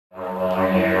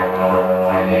The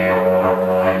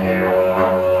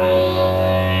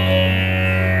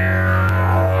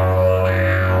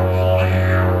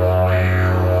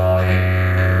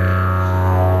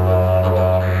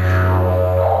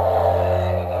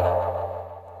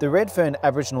Redfern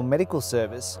Aboriginal Medical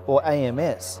Service, or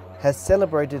AMS, has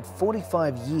celebrated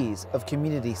 45 years of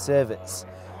community service,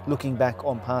 looking back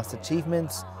on past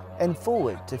achievements and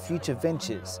forward to future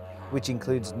ventures, which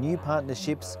includes new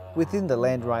partnerships within the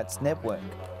Land Rights Network.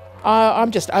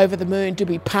 I'm just over the moon to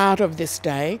be part of this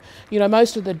day. You know,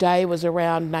 most of the day was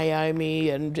around Naomi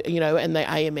and, and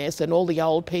the AMS and all the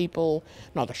old people,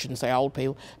 I shouldn't say old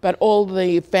people, but all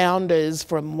the founders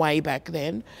from way back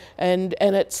then. And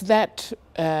it's that,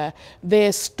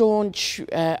 their staunch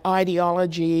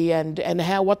ideology and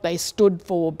what they stood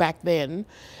for back then,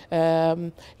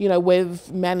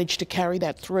 we've managed to carry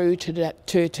that through to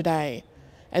today.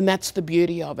 And that's the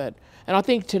beauty of it. And I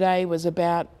think today was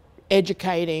about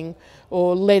educating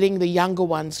or letting the younger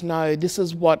ones know this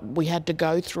is what we had to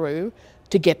go through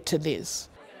to get to this.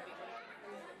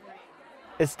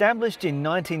 Established in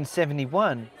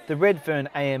 1971, the Redfern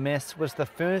AMS was the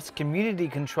first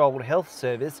community-controlled health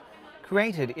service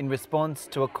created in response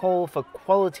to a call for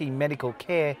quality medical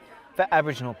care for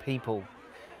Aboriginal people.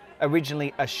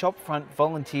 Originally a shopfront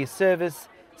volunteer service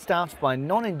staffed by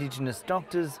non-Indigenous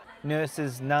doctors,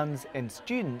 nurses, nuns and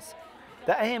students,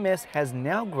 the AMS has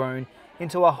now grown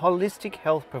into a holistic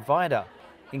health provider,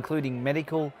 including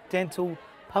medical, dental,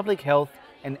 public health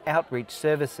and outreach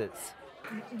services.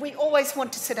 We always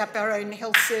want to set up our own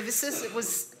health services. It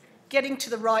was getting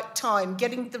to the right time,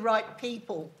 getting the right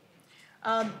people.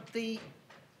 The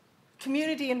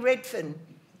community in Redfern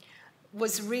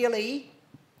was really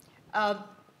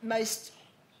most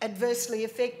adversely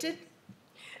affected,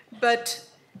 but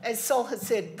as Sol has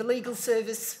said, the legal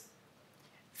service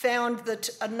found that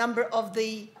a number of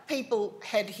the people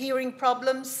had hearing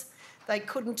problems. They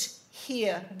couldn't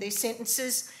hear their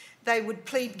sentences. They would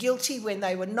plead guilty when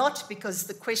they were not because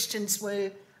the questions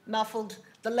were muffled.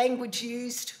 The language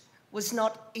used was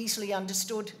not easily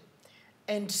understood,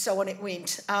 and so on it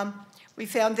went. We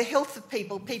found the health of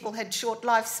people had short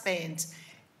lifespans.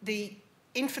 The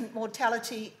infant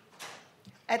mortality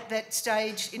at that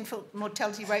stage, infant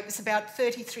mortality rate was about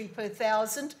 33 per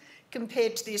 1,000,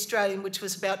 compared to the Australian, which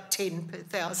was about 10 per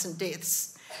 1,000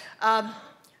 deaths.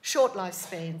 Short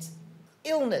lifespans,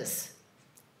 illness,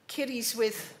 kiddies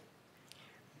with,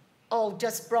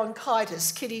 just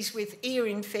bronchitis, kiddies with ear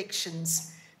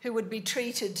infections who would be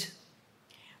treated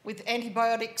with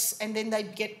antibiotics and then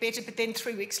they'd get better, but then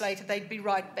 3 weeks later they'd be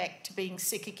right back to being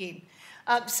sick again.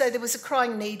 So there was a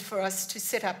crying need for us to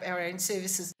set up our own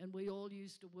services. And we all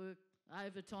used to work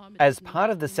overtime. As part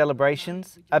of the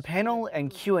celebrations, a panel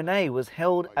and Q&A was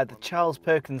held at the Charles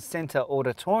Perkins Centre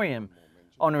Auditorium,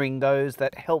 honouring those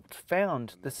that helped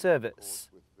found the service.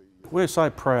 We're so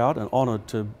proud and honoured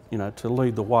to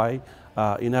lead the way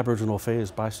in Aboriginal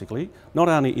affairs, basically, not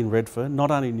only in Redfern,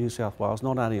 not only in New South Wales,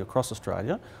 not only across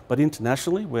Australia, but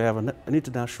internationally. We have an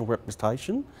international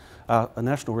reputation, a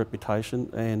national reputation,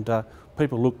 and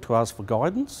people look to us for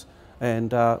guidance.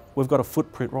 And we've got a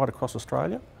footprint right across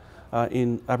Australia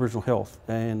in Aboriginal health,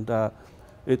 and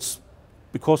it's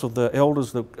because of the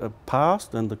elders that have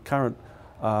passed and the current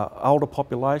older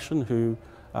population who,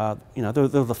 they're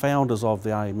the founders of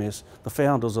the AMS, the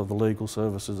founders of the legal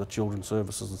services, the children's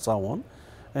services and so on,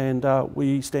 and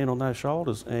we stand on those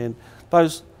shoulders. And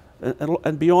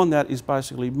and beyond that is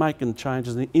basically making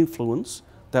changes and the influence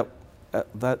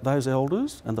that those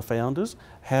elders and the founders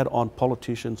had on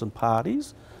politicians and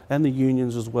parties and the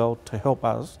unions as well to help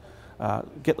us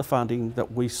get the funding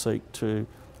that we seek to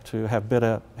have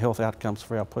better health outcomes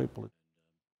for our people.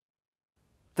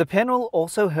 The panel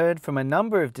also heard from a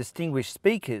number of distinguished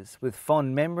speakers with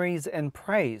fond memories and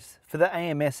praise for the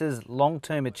AMS's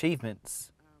long-term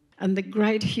achievements. And the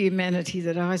great humanity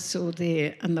that I saw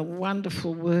there and the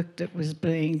wonderful work that was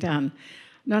being done,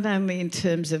 not only in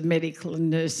terms of medical and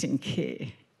nursing care,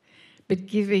 but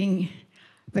giving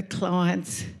the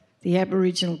clients, the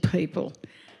Aboriginal people,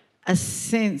 a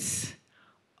sense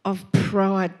of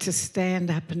pride to stand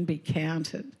up and be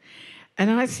counted. And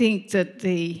I think that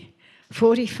the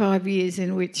 45 years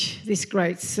in which this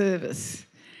great service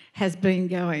has been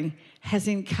going has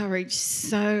encouraged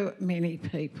so many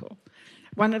people.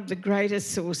 One of the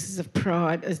greatest sources of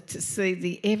pride is to see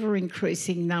the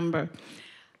ever-increasing number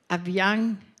of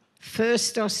young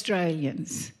first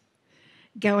Australians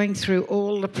going through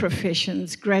all the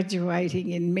professions,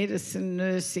 graduating in medicine,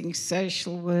 nursing,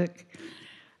 social work,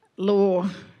 law.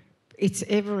 It's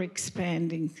ever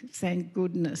expanding, thank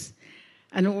goodness.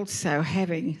 And also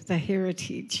having the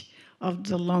heritage of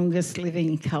the longest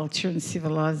living culture and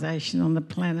civilisation on the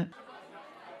planet.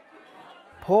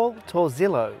 Paul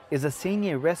Torzillo is a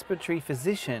senior respiratory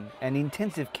physician and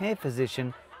intensive care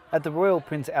physician at the Royal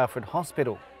Prince Alfred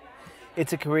Hospital.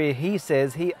 It's a career he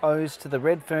says he owes to the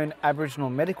Redfern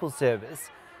Aboriginal Medical Service,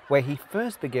 where he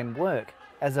first began work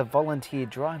as a volunteer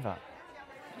driver.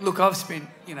 Look, I've spent,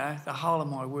 the whole of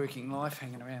my working life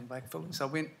hanging around Blackfellas. I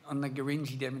went on the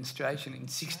Gurindji demonstration in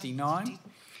 '69,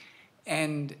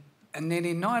 and then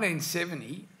in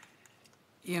 1970,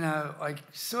 I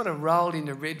sort of rolled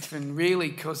into Redfern really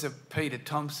because of Peter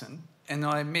Thompson, and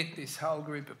I met this whole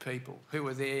group of people who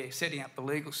were there setting up the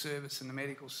legal service and the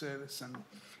medical service, and,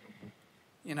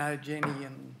 Jenny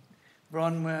and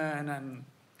Bronwyn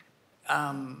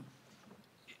and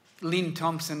Lynn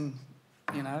Thompson,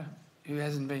 who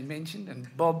hasn't been mentioned, and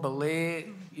Bob Belair,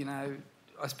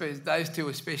 I suppose those two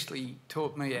especially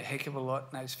taught me a heck of a lot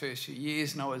in those first few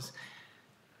years, and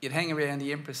you'd hang around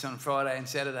the Empress on Friday and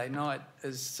Saturday night,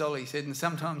 as Solly said, and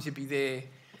sometimes you'd be there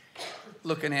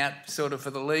looking out sort of for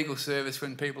the legal service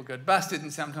when people got busted,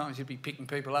 and sometimes you'd be picking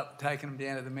people up and taking them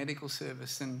down to the medical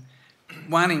service. And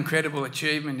one incredible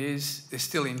achievement is they're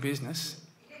still in business.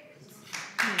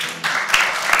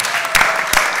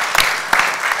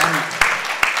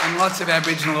 And lots of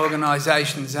Aboriginal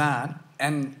organisations aren't.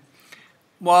 And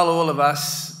while all of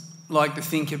us like to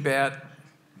think about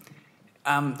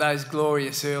those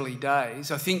glorious early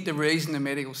days, I think the reason the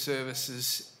medical service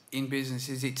is in business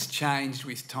is it's changed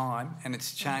with time, and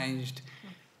it's changed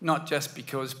not just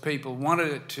because people wanted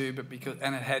it to, but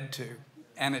and it had to.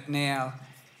 And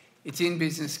it's in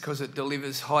business because it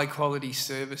delivers high quality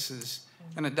services,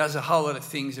 and it does a whole lot of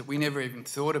things that we never even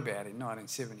thought about in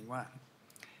 1971.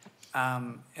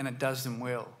 And it does them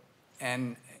well.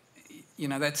 And,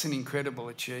 that's an incredible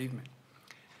achievement.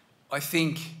 I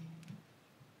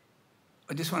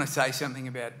just want to say something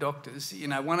about doctors.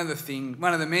 One of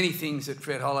the many things that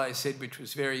Fred Hollow said, which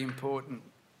was very important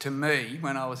to me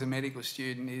when I was a medical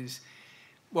student, is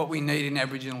what we need in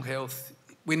Aboriginal health.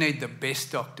 We need the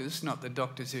best doctors, not the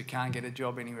doctors who can't get a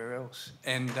job anywhere else.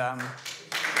 And that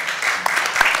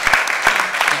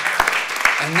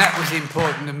was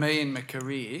important to me in my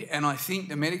career. And I think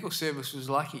the medical service was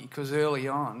lucky because early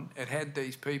on it had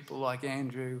these people like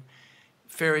Andrew,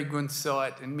 Ferry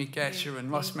Gunsight and Mick Asher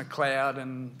and Ross McLeod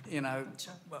and,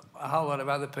 a whole lot of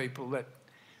other people that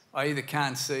I either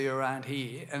can't see or aren't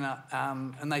here.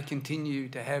 And they continue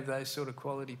to have those sort of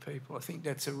quality people. I think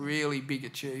that's a really big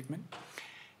achievement.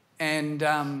 And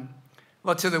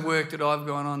lots of the work that I've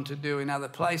gone on to do in other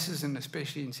places, and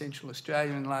especially in Central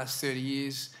Australia in the last 30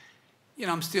 years,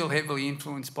 I'm still heavily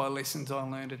influenced by lessons I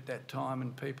learned at that time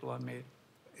and people I met.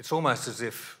 It's almost as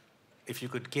if you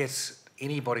could get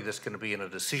anybody that's going to be in a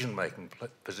decision-making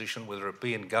position, whether it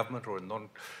be in government or in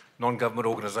non-government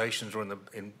organisations or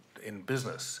in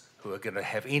business, who are going to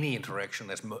have any interaction,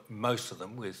 as most of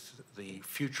them, with the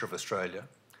future of Australia,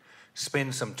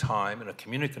 spend some time in a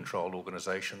community-controlled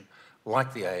organisation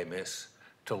like the AMS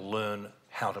to learn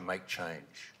how to make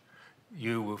change.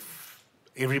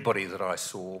 Everybody that I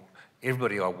saw,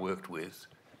 everybody I worked with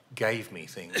gave me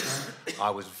things. I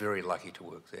was very lucky to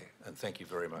work there, and thank you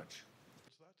very much.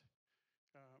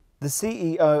 The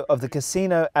CEO of the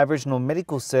Casino Aboriginal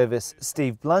Medical Service,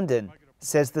 Steve Blunden,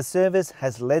 says the service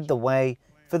has led the way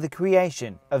for the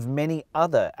creation of many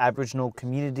other Aboriginal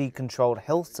community-controlled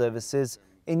health services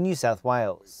in New South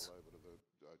Wales.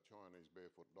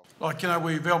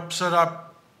 We've helped set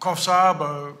up Coffs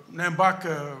Harbour,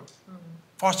 Nambucca,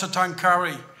 Foster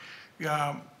Tuncurry,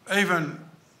 even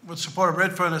with support of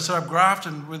Redfern, they set up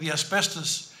Grafton with the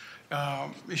asbestos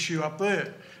issue up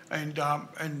there,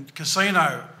 and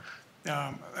Casino,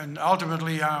 and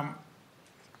ultimately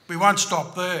we won't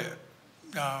stop there.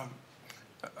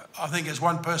 I think, as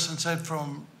one person said,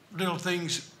 from little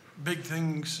things, big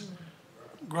things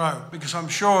grow, because I'm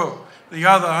sure the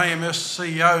other AMS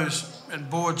CEOs and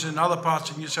boards in other parts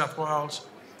of New South Wales,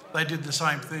 they did the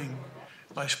same thing.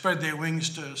 They spread their wings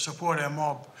to support our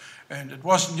mob. And it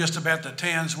wasn't just about the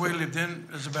towns we lived in,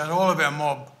 it was about all of our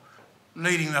mob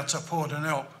needing that support and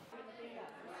help.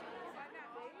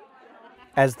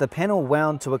 As the panel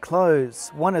wound to a close,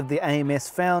 one of the AMS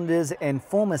founders and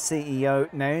former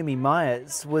CEO, Naomi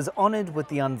Myers, was honoured with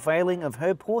the unveiling of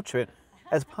her portrait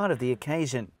as part of the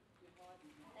occasion.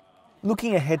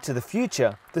 Looking ahead to the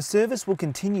future, the service will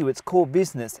continue its core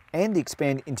business and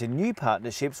expand into new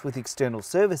partnerships with external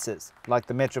services, like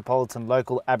the Metropolitan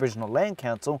Local Aboriginal Land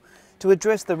Council, to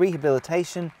address the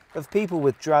rehabilitation of people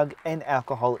with drug and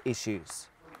alcohol issues.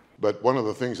 But one of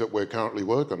the things that we're currently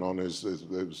working on is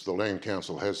the Land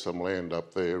Council has some land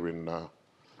up there in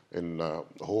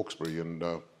Hawkesbury,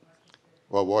 and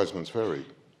Well, Wiseman's Ferry,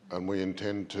 and we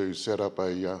intend to set up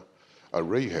a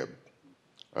rehab.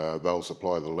 They'll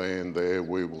supply the land there,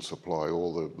 we will supply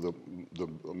all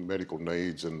the medical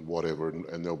needs and whatever,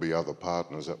 and there'll be other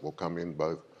partners that will come in,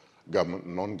 both government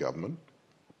and non-government.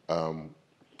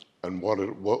 And what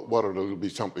it'll be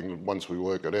something once we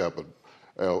work it out, but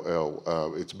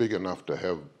it's big enough to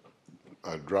have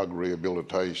drug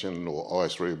rehabilitation or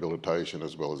ice rehabilitation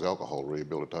as well as alcohol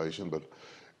rehabilitation, but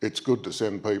it's good to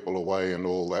send people away and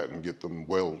all that and get them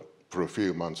well for a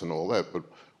few months and all that, but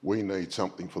we need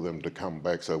something for them to come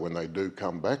back, so when they do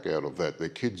come back out of that, their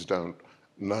kids don't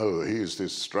know here's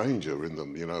this stranger in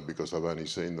them, you know, because they've only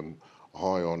seen them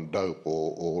high on dope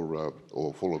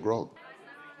or full of grog.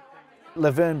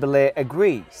 Laverne Belair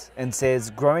agrees and says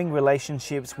growing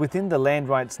relationships within the Land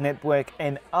Rights Network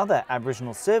and other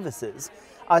Aboriginal services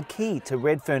are key to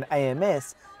Redfern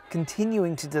AMS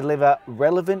continuing to deliver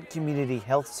relevant community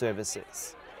health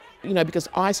services. You know, because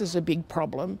ice is a big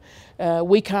problem.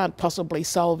 We can't possibly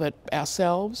solve it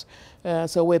ourselves,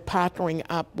 so we're partnering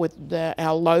up with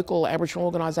our local Aboriginal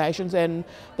organisations, and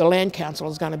the Land Council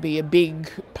is going to be a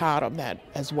big part of that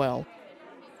as well.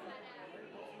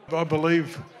 I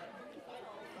believe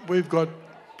we've got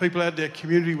people out there,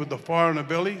 community with the fire in the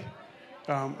belly,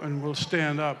 and we'll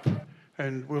stand up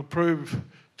and we'll prove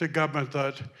to government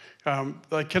that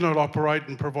they cannot operate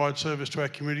and provide service to our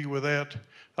community without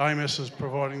AMS is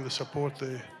providing the support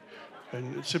there,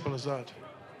 and it's simple as that.